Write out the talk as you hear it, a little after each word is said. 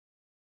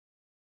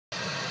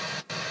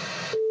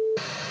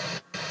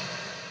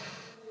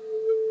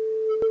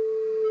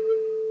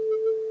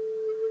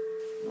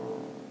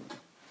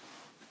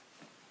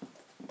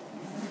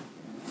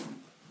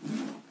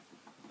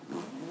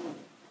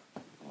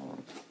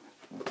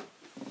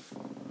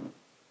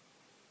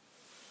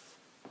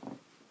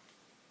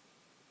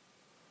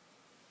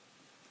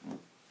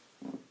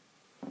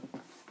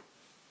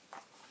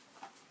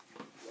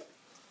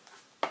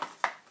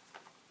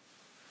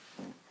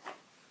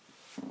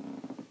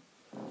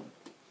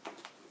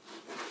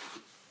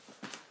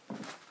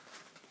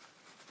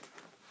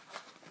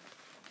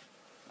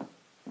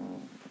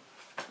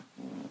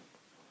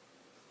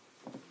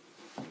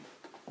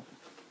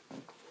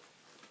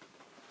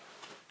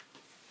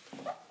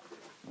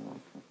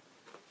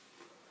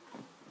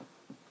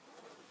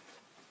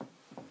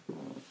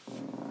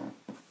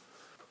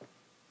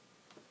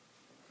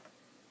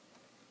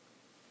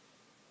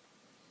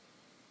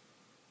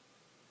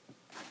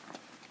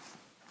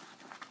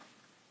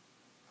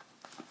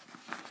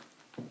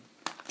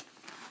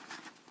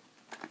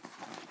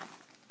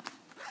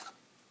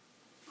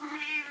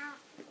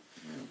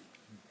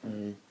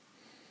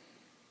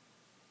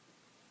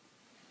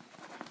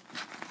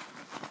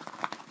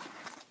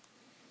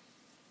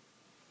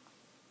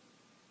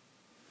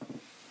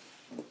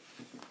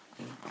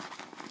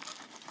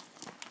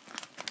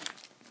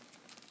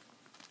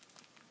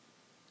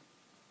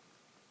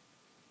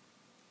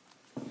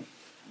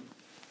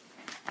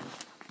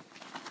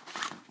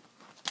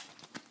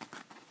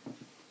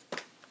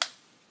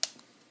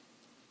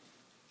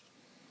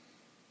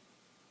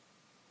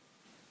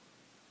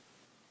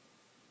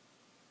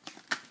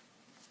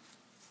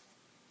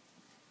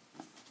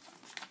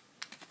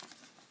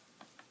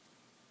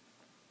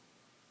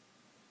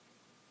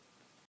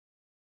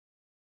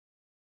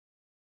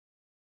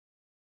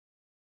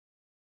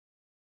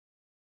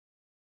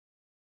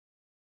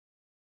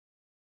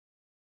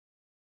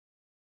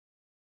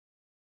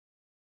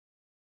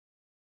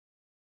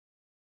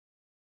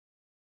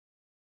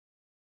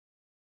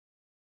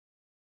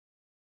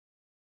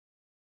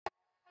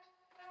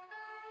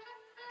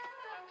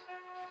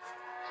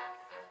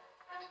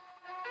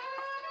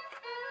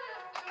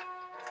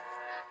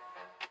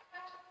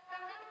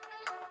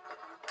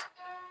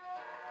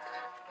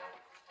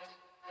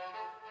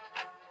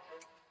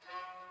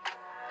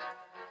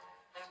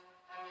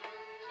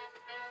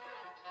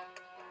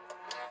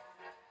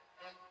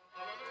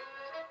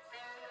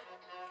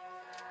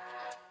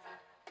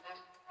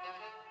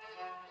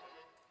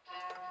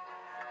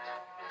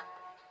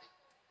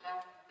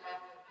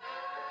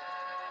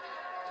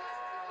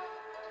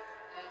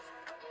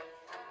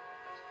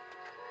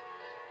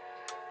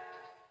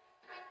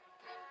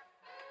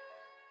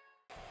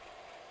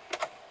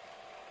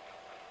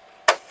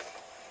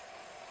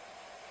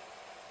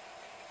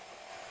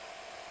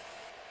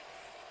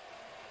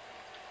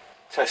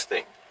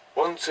Testing.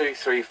 1, 2,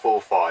 3,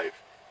 4, 5.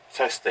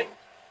 Testing.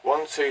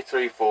 1, 2,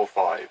 3, 4,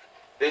 5.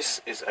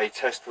 This is a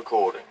test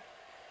recording.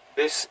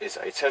 This is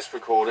a test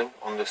recording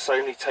on the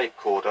Sony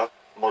Tapecorder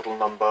model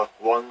number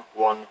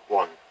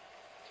 111.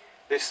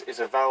 This is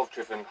a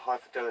valve-driven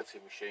high-fidelity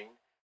machine.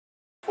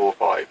 4,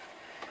 5.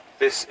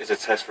 This is a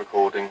test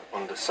recording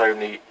on the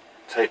Sony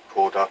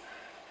Tapecorder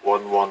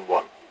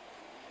 111.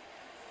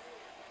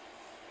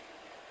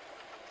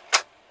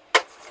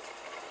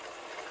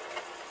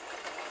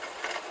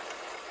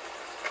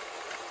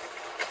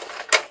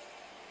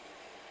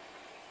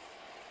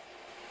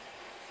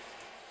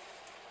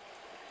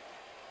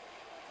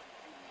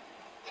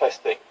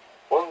 Testing.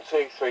 1,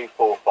 2, 3,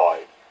 4,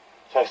 5.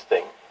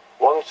 Testing.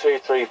 1, 2,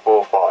 3,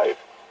 4, 5.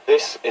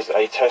 This is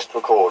a test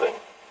recording.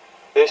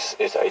 This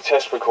is a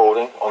test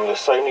recording on the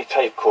Sony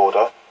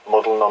Tapecorder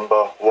model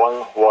number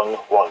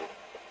 111.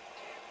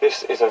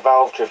 This is a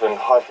valve-driven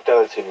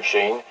high-fidelity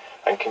machine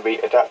and can be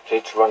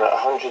adapted to run at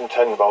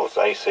 110 volts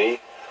AC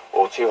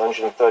or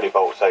 230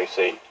 volts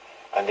AC,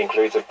 and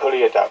includes a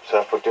pulley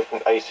adapter for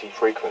different AC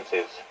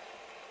frequencies.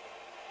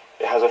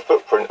 It has a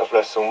footprint of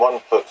less than 1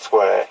 foot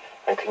square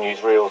and can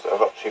use reels of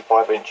up to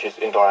 5 inches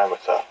in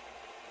diameter.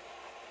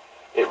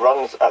 It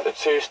runs at the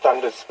two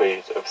standard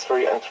speeds of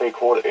 3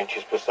 3/4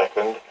 inches per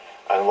second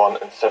and 1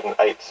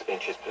 7/8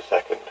 inches per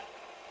second.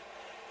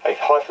 A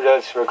high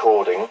fidelity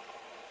recording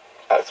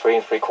at 3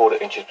 3/4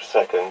 inches per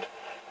second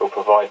will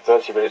provide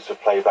 30 minutes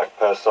of playback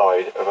per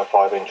side of a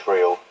 5-inch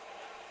reel,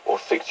 or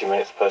 60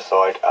 minutes per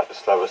side at the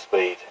slower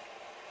speed.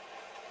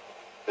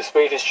 The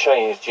speed is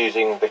changed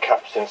using the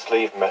capstan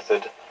sleeve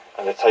method,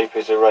 and the tape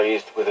is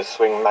erased with a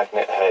swing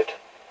magnet head.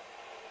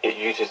 It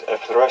uses a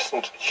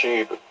fluorescent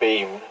tube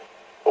beam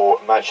or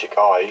magic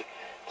eye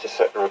to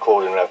set the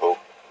recording level.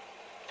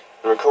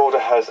 The recorder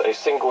has a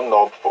single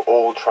knob for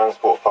all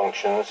transport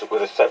functions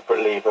with a separate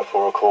lever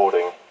for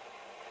recording.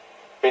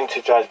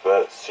 Vintage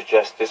adverts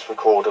suggest this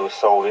recorder was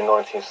sold in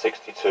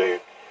 1962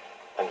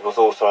 and was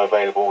also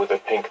available with a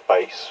pink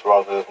base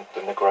rather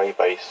than the grey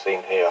base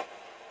seen here.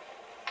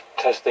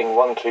 Testing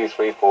 1, 2,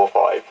 3, 4,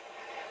 5.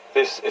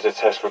 This is a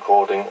test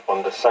recording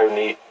on the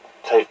Sony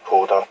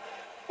Tapecorder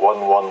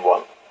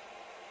 111.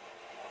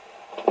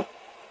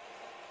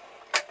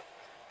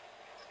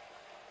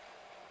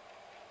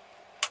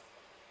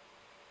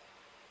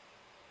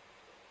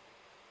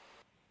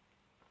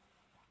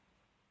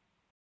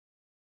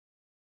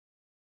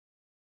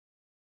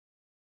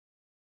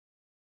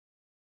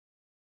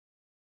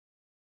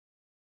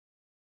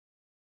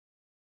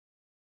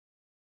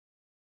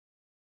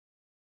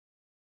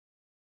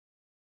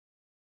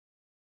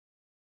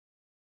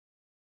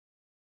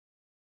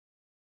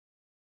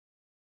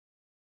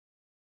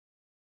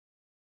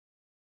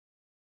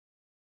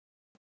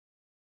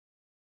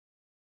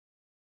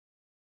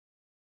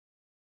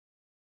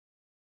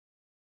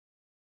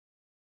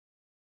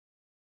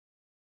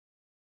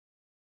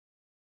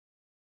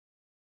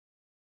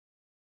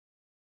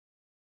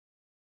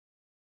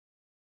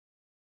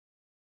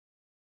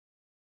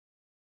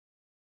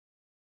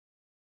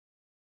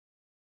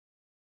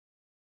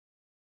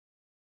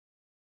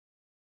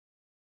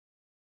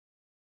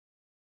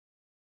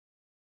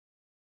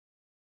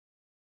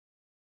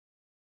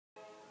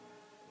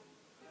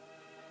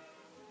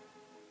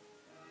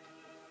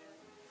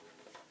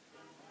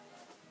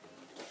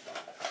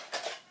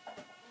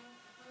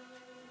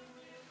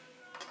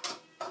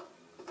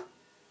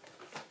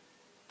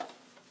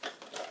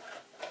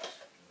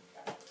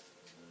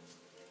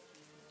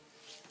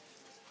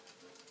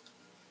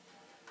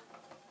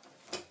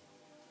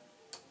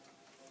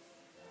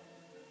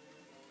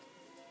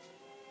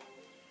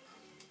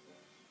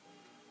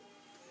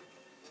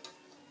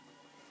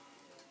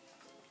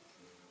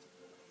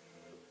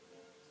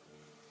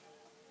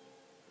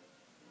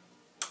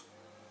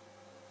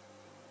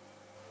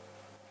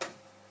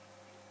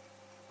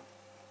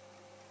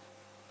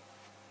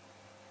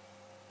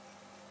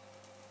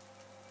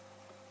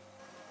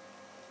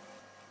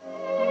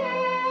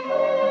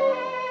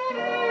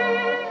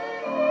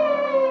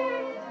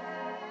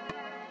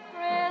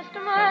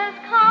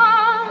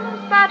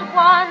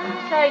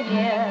 Once a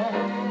year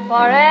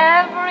for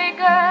every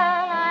girl.